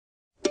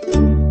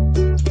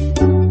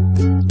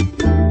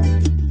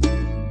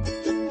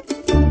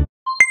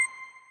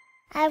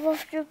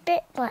have of your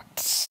bit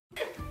butts.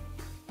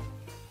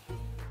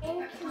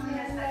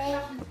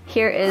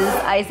 Here is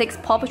Isaac's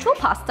Paw Patrol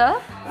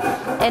pasta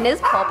in his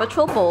Paw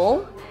Patrol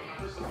bowl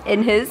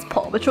in his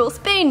Paw Patrol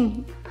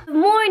spoon. Good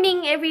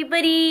morning,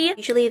 everybody!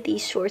 Usually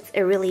these shorts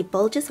are really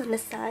bulges on the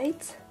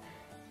sides,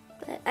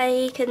 but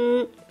I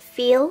can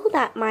feel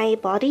that my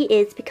body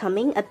is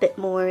becoming a bit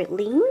more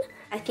lean.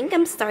 I think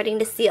I'm starting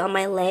to see it on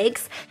my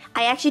legs.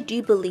 I actually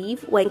do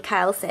believe when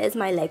Kyle says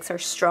my legs are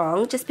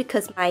strong, just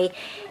because my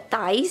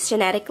thighs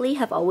genetically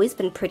have always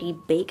been pretty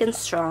big and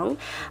strong.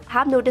 I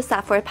have noticed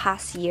that for the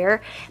past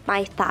year,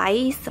 my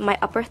thighs, my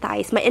upper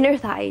thighs, my inner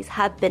thighs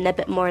have been a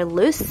bit more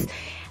loose.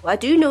 I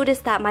do notice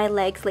that my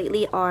legs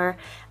lately are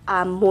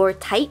more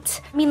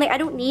tight. I mean, like, I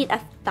don't need a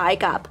thigh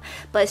gap,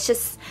 but it's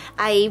just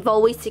I've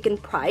always taken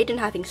pride in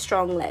having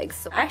strong legs.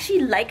 So I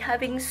actually like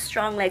having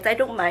strong legs. I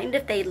don't mind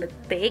if they look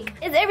big.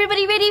 Is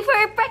everybody ready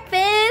for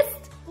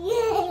breakfast?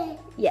 Yeah.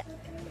 Yeah.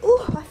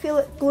 Ooh, I feel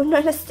it going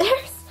down the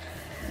stairs.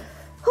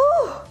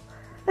 Ooh.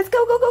 Let's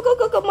go, go, go, go,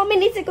 go, go. Mommy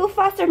needs to go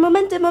faster.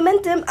 Momentum,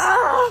 momentum.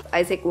 Ah!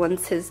 Isaac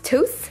wants his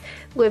toast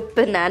with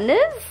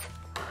bananas.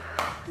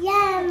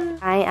 Yum.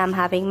 I am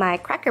having my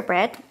cracker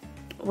bread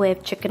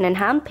with chicken and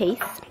ham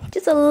paste.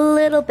 Just a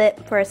little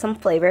bit for some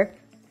flavor.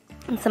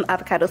 And some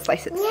avocado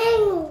slices.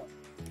 Yum.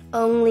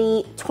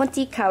 Only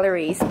 20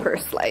 calories per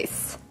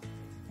slice.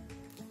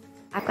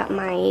 I've got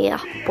my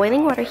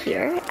boiling water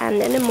here,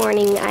 and in the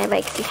morning I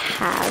like to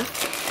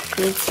have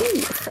green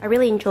tea. So I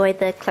really enjoy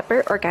the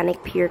Clipper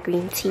Organic Pure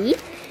Green Tea.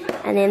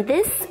 And then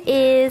this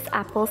is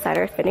apple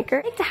cider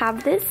vinegar. I like to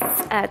have this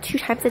 2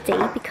 times a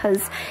day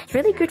because it's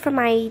really good for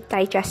my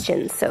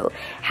digestion. So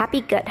happy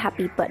gut,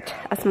 happy butt,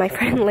 as my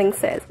friend Ling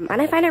says. And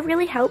I find it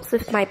really helps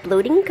with my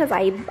bloating because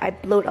I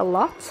bloat a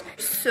lot.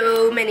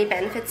 So many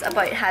benefits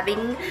about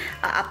having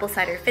apple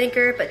cider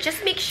vinegar, but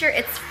just make sure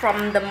it's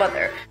from the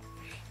mother.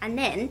 And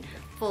then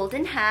fold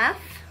in half.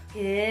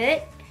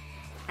 Good.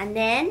 And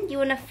then you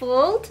want to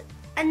fold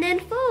and then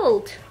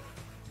fold.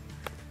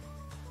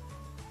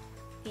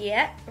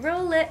 Yeah,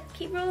 roll it.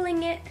 Keep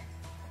rolling it.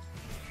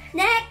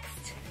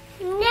 Next.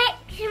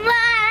 Next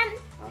one.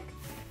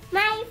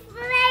 My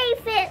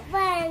favorite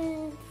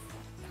one.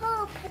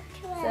 Paw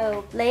Patrol.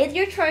 So lay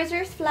your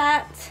trousers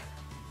flat.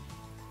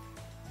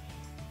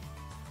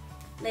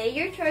 Lay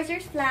your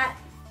trousers flat.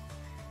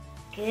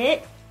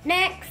 Good.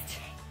 Next.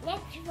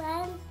 Next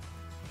one.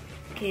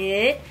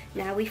 Good.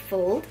 Now we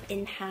fold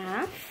in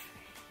half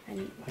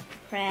and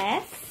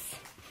press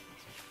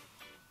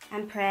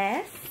and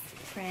press.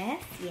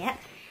 Press. Yep.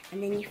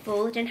 And then you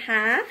fold in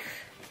half.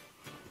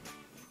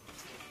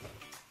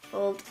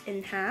 Fold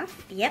in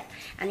half. Yep.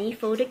 And then you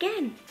fold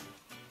again.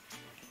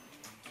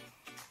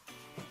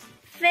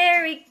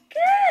 Very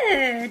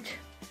good.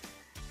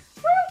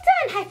 Well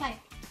done. High five.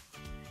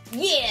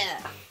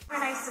 Yeah.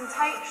 Nice and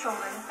tight,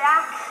 shoulders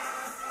back,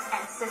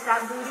 and sit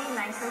that booty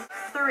nice and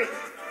 3,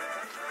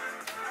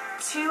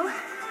 2,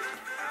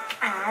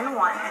 and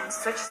 1, and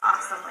switch.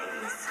 Awesome,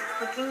 ladies.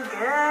 Looking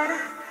good.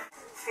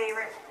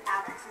 Favorite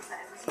ab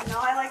exercises. You know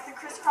I like the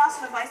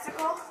crisscross on a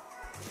bicycle.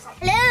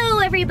 Hello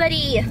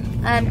everybody!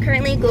 I'm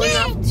currently going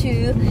off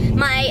to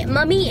my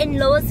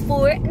mummy-in-law's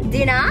for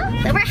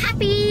dinner. So we're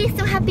happy,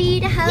 so happy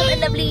to have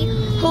a lovely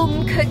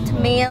home-cooked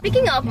meal.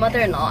 Speaking of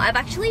mother-in-law, I've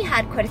actually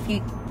had quite a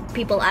few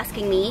people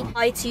asking me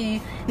how to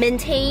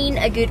maintain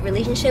a good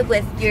relationship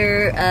with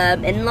your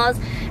in-laws,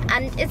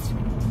 and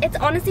it's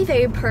honestly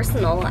very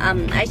personal.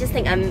 I just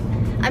think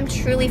I'm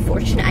truly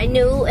fortunate. I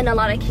know in a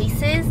lot of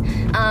cases,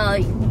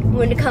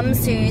 when it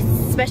comes to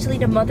especially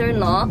the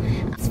mother-in-law,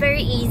 it's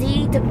very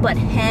easy to butt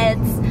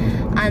heads,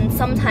 and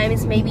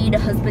sometimes maybe the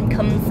husband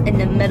comes in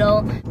the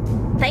middle.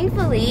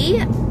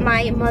 Thankfully,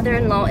 my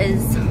mother-in-law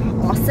is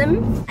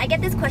awesome. I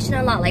get this question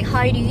a lot, like,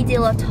 how do you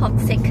deal with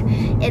toxic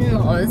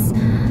in-laws?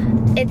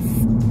 It's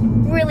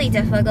really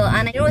difficult,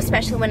 and I know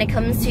especially when it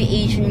comes to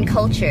Asian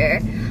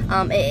culture,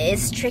 it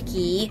is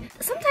tricky.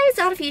 Sometimes,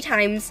 not a few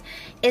times,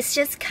 it's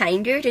just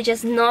kinder to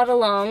just nod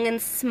along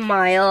and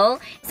smile.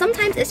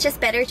 Sometimes it's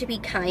just better to be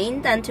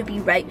kind than to be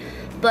right,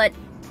 but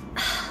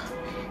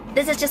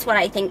this is just what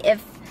I think.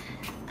 If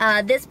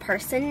this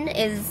person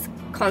is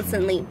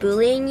constantly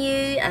bullying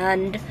you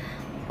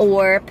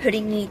or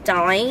putting you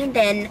down,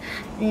 then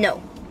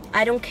no.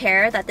 I don't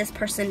care that this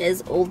person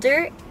is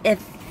older.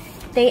 If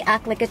they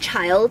act like a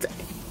child,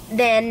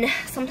 then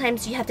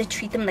sometimes you have to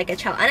treat them like a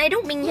child. And I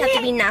don't mean you have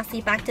to be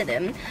nasty back to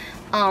them,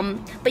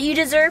 but you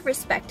deserve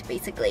respect,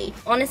 basically.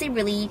 Honestly,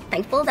 really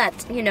thankful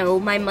that, you know,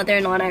 my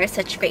mother-in-law and I are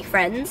such great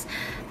friends.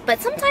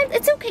 But sometimes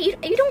it's okay,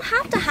 you don't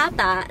have to have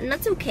that, and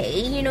that's okay.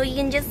 You know, you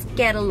can just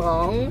get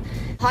along.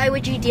 How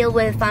would you deal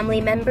with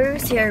family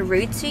members who are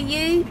rude to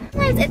you?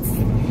 Sometimes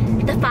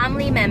it's the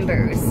family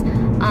members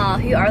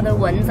who are the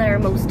ones that are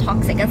most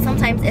toxic, and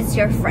sometimes it's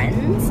your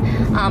friends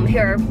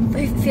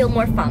who feel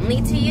more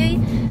family to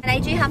you. And I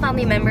do have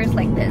family members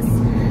like this,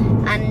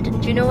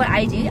 and do you know what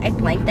I do? I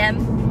blank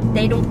them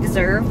they don't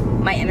deserve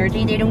my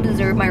energy, they don't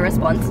deserve my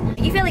response.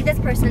 You feel like this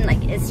person,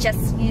 like, it's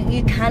just,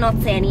 you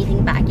cannot say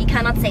anything back. You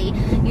cannot say,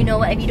 you know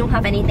what, if you don't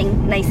have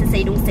anything nice to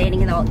say, don't say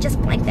anything at all,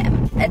 just blank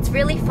them. It's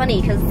really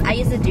funny because I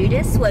used to do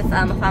this with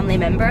a family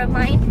member of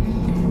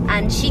mine,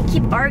 and she'd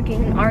keep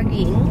arguing and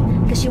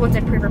arguing because she wants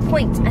to prove her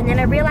point, and then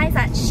I realized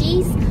that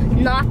she's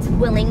not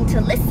willing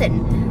to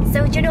listen.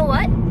 So do you know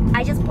what?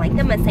 I just blank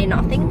them and say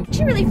nothing.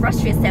 She really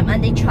frustrates them,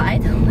 and they try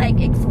to like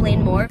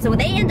explain more. So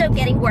they end up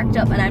getting worked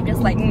up, and I'm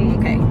just like,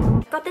 okay.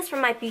 Got this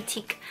from my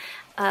boutique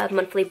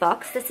monthly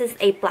box. This is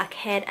a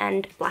blackhead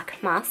and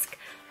black mask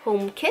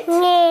home kit.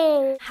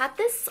 Had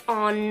this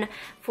on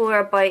for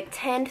about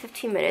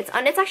 10-15 minutes,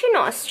 and it's actually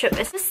not a strip,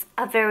 it's just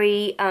a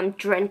very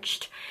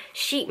drenched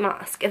sheet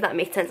mask, if that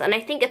makes sense. And I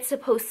think it's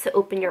supposed to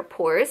open your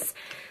pores.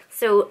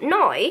 So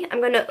now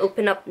I'm gonna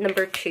open up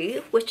number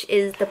 2, which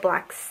is the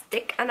black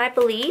stick, and I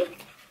believe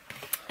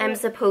I'm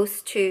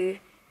supposed to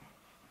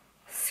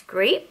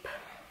scrape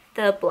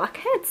the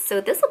blackheads,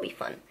 so this will be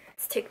fun.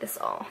 Let's take this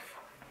off.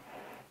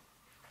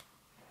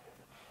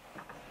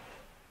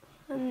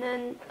 And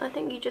then I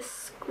think you just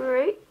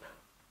scrape.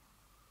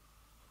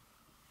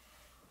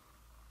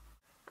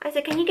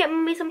 Isaac, can you get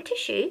me some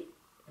tissue?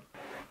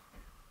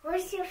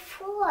 What's it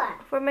for?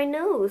 For my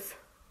nose.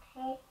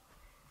 Okay.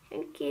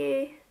 Thank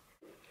you.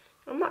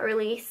 I'm not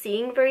really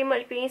seeing very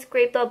much being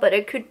scraped up, but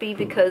it could be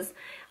because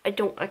I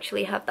don't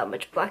actually have that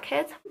much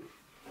blackheads.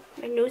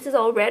 My nose is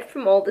all red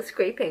from all the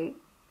scraping,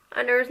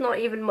 and there's not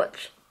even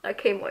much that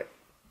came out.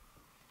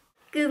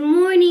 Good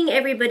morning,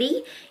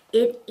 everybody.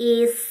 It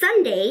is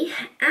Sunday,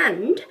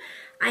 and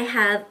I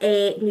have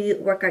a new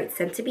workout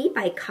sent to me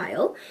by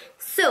Kyle.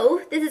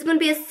 So this is going to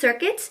be a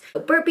circuit: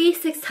 burpee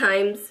 6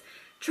 times,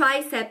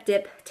 tricep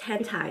dip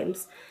 10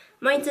 times,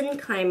 mountain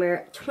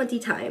climber 20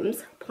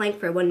 times, plank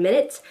for 1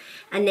 minute,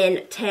 and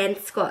then 10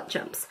 squat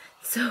jumps.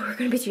 So we're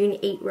going to be doing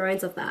 8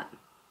 rounds of that.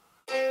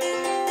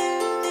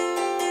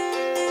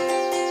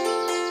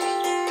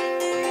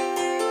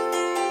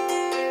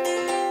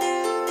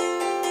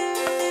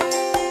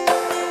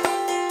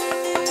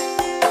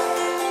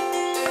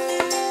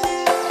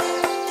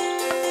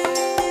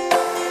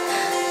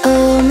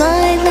 Oh,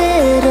 my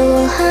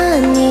little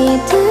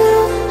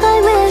honeydew, I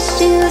wish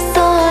you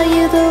saw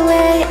you the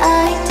way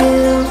I do.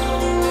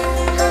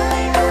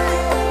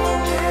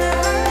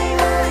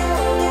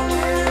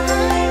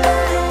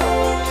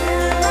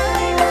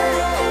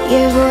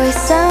 Your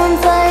voice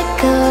sounds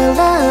like a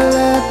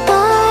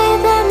lullaby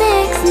that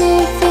makes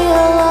me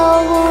feel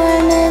all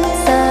warm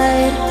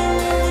inside.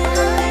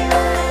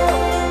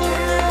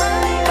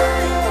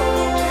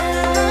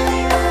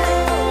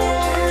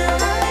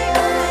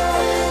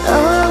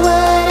 Oh,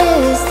 what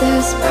is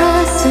this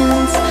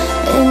presence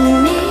in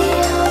me?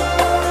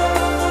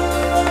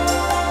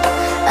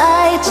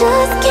 I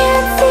just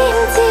can't seem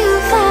to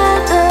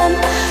fathom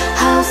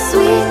how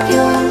sweet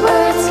your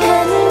words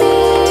can be.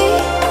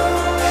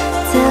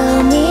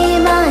 Tell me,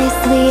 my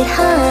sweet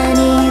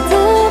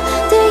honeydew,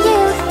 do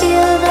you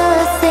feel the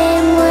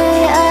same way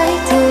I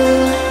do?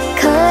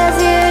 'Cause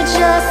you're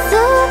just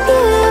so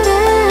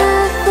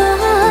beautiful,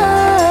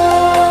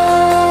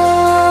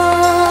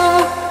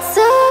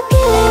 so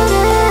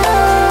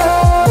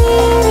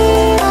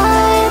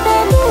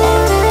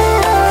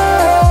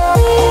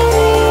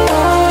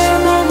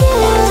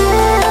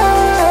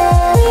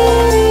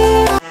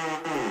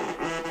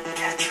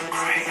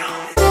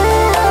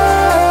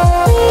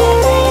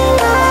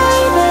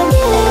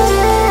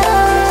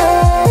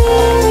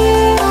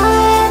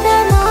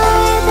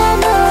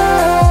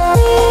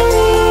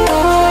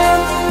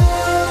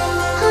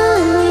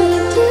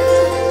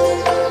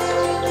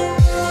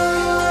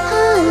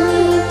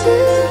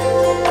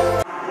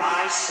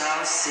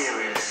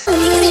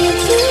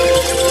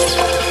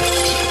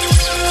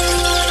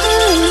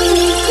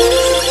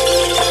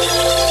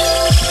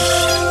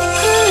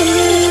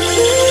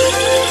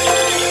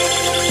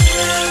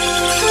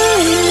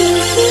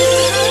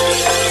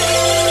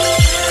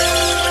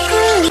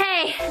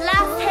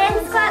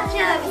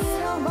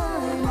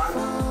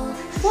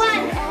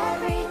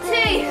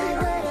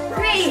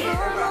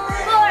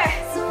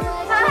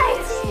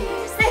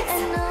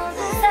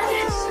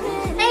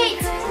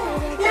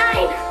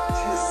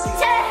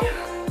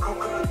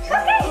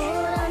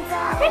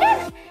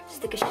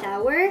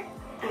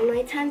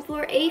time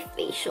for a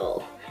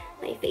facial.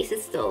 My face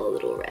is still a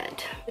little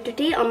red.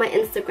 Today on my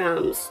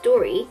Instagram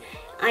story,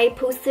 I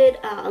posted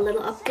a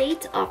little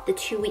update of the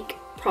 2-week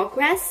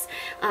progress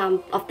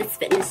of this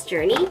fitness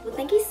journey. Well,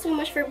 thank you so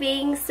much for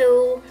being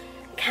so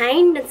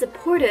kind and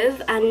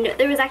supportive, and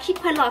there was actually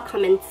quite a lot of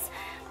comments,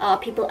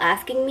 people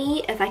asking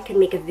me if I could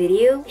make a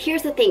video.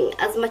 Here's the thing,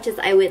 as much as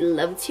I would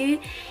love to,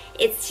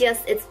 it's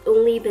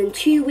only been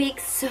 2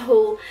 weeks,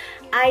 so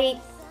I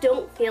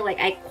don't feel like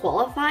I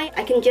qualify.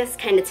 I can just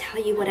kind of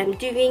tell you what I'm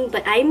doing,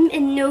 but I'm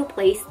in no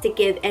place to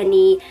give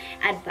any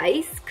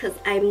advice because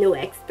I'm no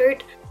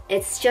expert.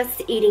 It's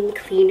just eating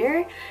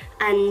cleaner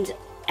and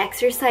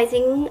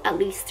exercising at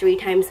least 3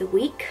 times a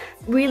week.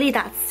 Really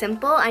that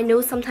simple. I know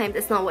sometimes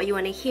it's not what you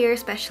want to hear,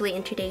 especially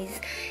in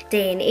today's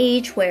day and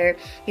age where,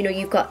 you know,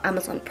 you've got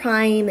Amazon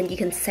Prime and you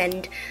can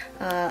send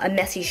a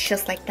message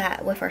just like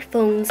that with our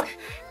phones.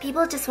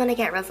 People just want to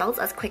get results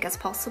as quick as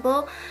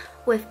possible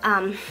with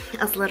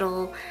as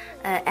little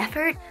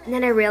effort. And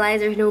then I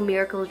realized there's no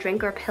miracle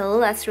drink or pill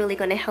that's really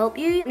going to help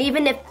you. And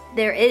even if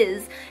there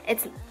is,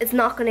 it's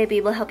not going to be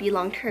able to help you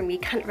long term. You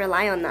can't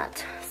rely on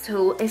that.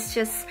 So it's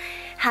just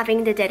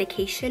having the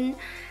dedication,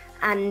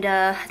 and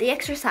the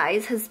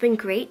exercise has been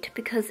great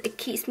because it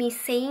keeps me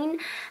sane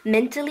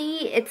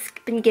mentally. It's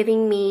been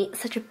giving me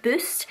such a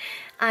boost,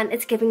 and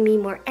it's giving me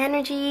more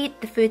energy.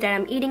 The food that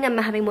I'm eating, I'm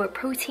having more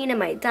protein in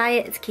my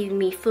diet. It's keeping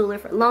me fuller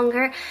for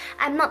longer.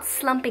 I'm not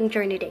slumping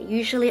during the day.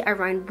 Usually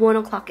around 1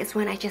 o'clock is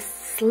when I just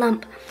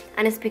slump,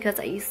 and it's because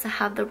I used to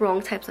have the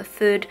wrong types of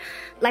food.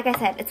 Like I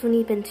said, it's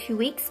only been 2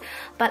 weeks,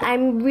 but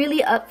I'm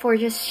really up for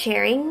just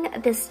sharing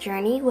this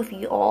journey with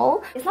you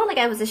all. It's not like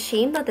I was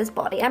ashamed of this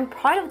body. I'm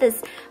proud of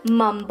this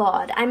mum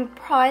bod. I'm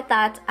proud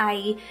that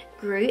I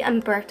grew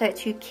and birthed out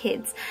 2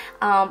 kids,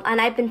 and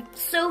I've been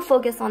so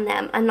focused on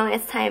them, and now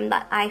it's time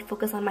that I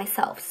focus on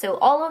myself. So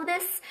all of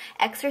this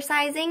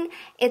exercising,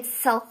 it's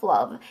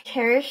self-love.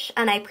 Cherish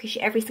and I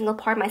appreciate every single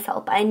part of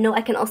myself, but I know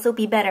I can also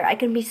be better. I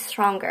can be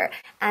stronger,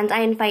 and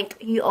I invite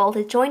you all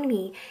to join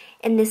me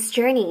in this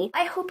journey.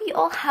 I hope you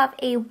all have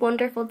a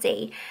wonderful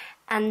day,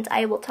 and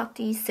I will talk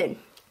to you soon.